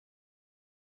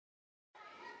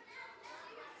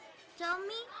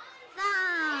Tommy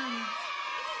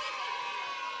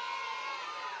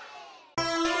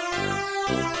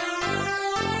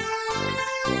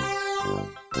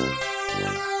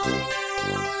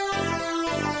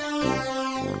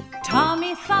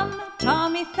Thumb.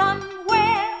 Tommy Thumb,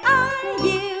 where are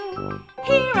you?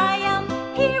 Here I am,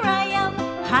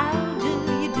 how do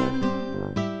you do?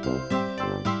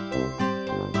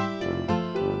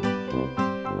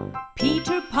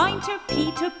 Peter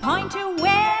Pointer,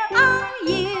 where are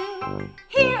you?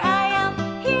 Here I am,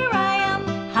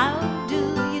 how do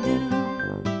you do?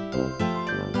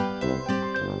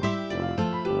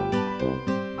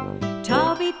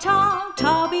 Tobby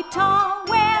Tall,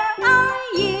 where are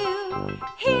you?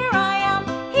 Here I am,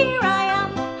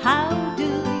 how do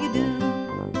you do?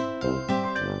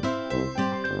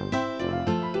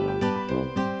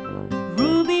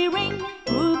 Ruby Ring,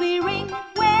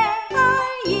 where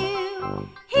are you?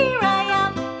 Here I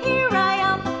am,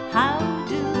 how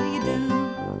do you do?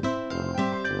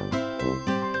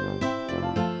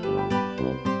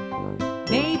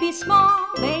 Baby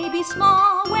Small,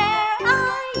 where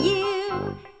are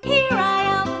you? Here I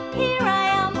am,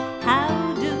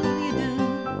 how do you do?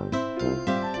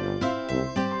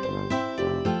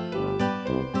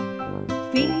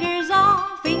 Fingers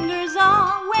all,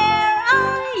 where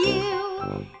are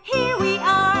you? Here we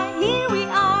are,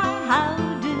 how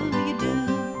do you do?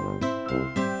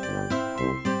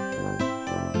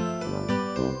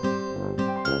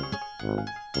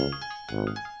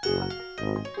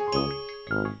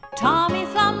 Tommy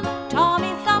Thumb,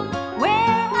 where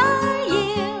are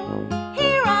you?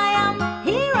 Here I am,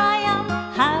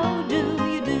 how do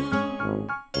you do?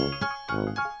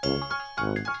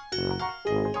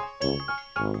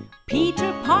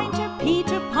 Peter Pointer,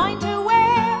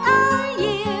 where are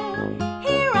you?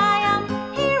 Here I am,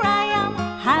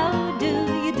 how do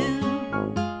you do?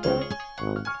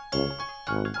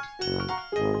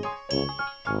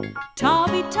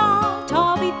 Tobby Tall,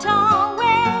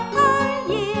 where are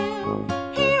you?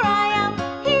 Here I am,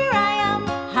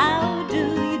 how do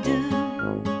you do?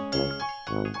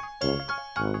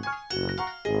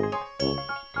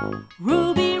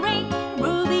 Ruby Ring,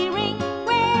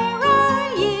 where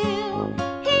are you?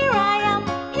 Here I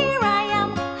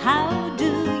am, how do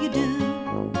you do?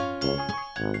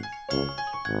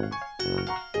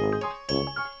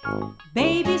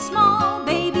 Baby Small,